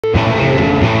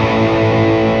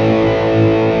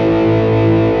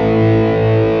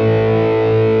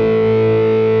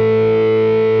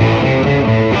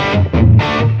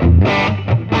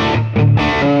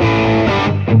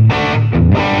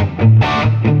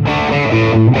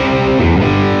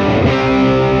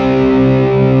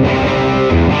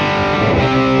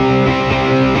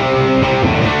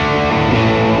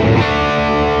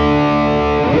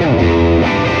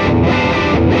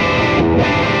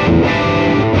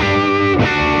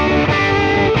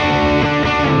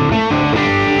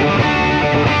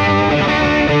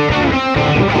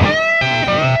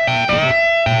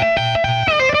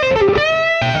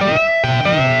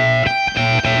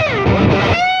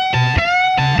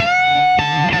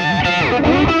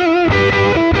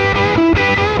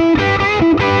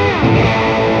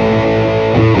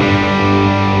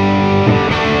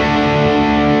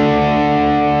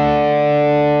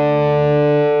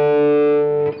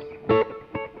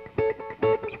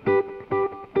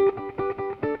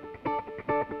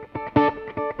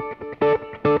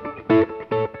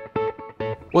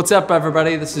What's up,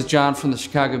 everybody? This is John from the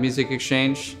Chicago Music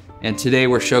Exchange, and today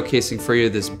we're showcasing for you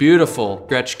this beautiful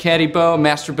Gretsch Caddy bow,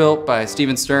 master built by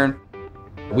Stephen Stern.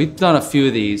 We've done a few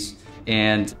of these,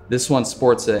 and this one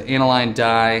sports an aniline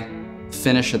die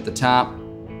finish at the top,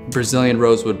 Brazilian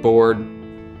rosewood board,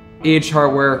 aged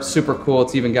hardware, super cool.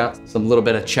 It's even got some little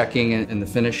bit of checking in the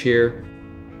finish here.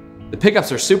 The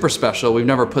pickups are super special. We've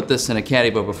never put this in a caddy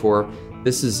bow before.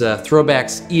 This is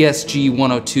ThroBak's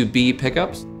ESG-102B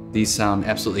pickups. These sound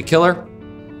absolutely killer.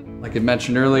 Like I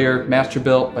mentioned earlier, master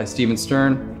built by Stephen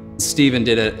Stern. Stephen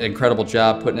did an incredible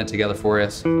job putting it together for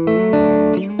us.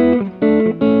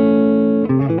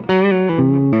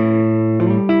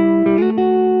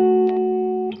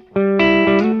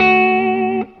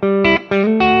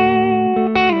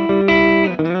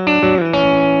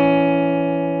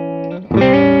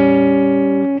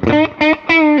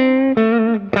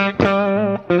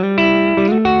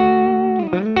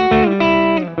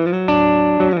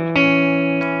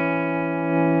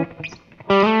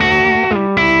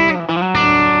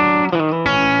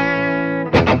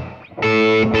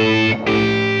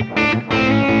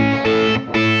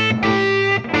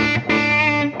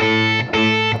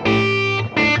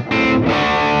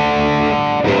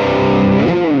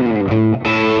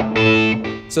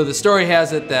 So the story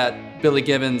has it that Billy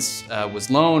Gibbons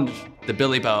was loaned the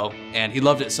Billy bow, and he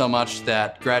loved it so much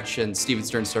that Gretsch and Stephen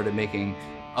Stern started making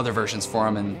other versions for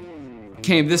him, and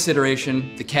came this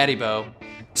iteration, the caddy bow.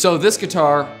 So this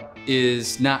guitar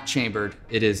is not chambered.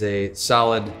 It is a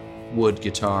solid wood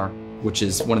guitar, which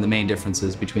is one of the main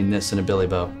differences between this and a Billy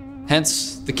bow.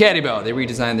 Hence the caddy bow. They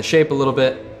redesigned the shape a little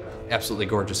bit. Absolutely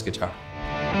gorgeous guitar.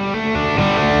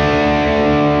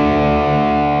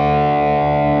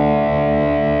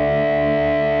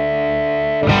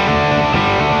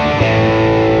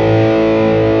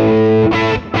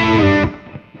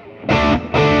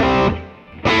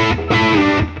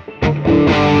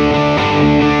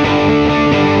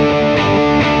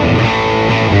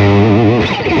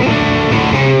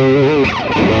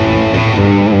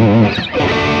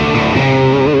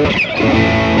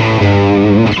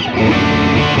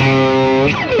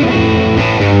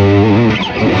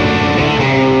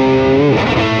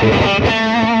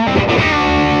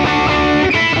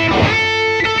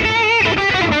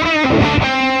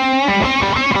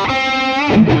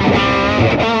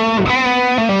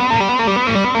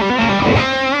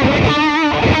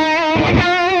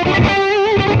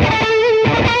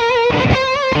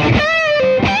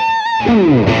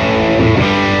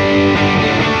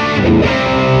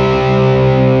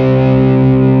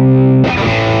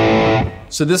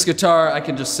 So this guitar, I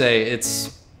can just say,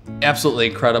 it's absolutely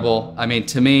incredible. I mean,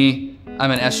 to me, I'm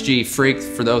an SG freak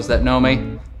for those that know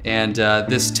me, and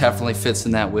this definitely fits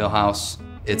in that wheelhouse.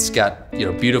 It's got, you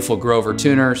know, beautiful Grover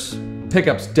tuners.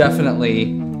 Pickups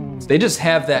definitely, they just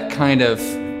have that kind of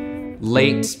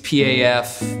late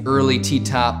PAF, early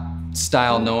T-top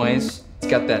style noise. It's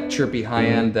got that chirpy high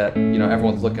end that, you know,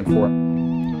 everyone's looking for.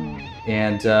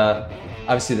 And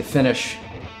obviously the finish,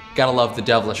 gotta love the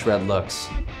devilish red looks.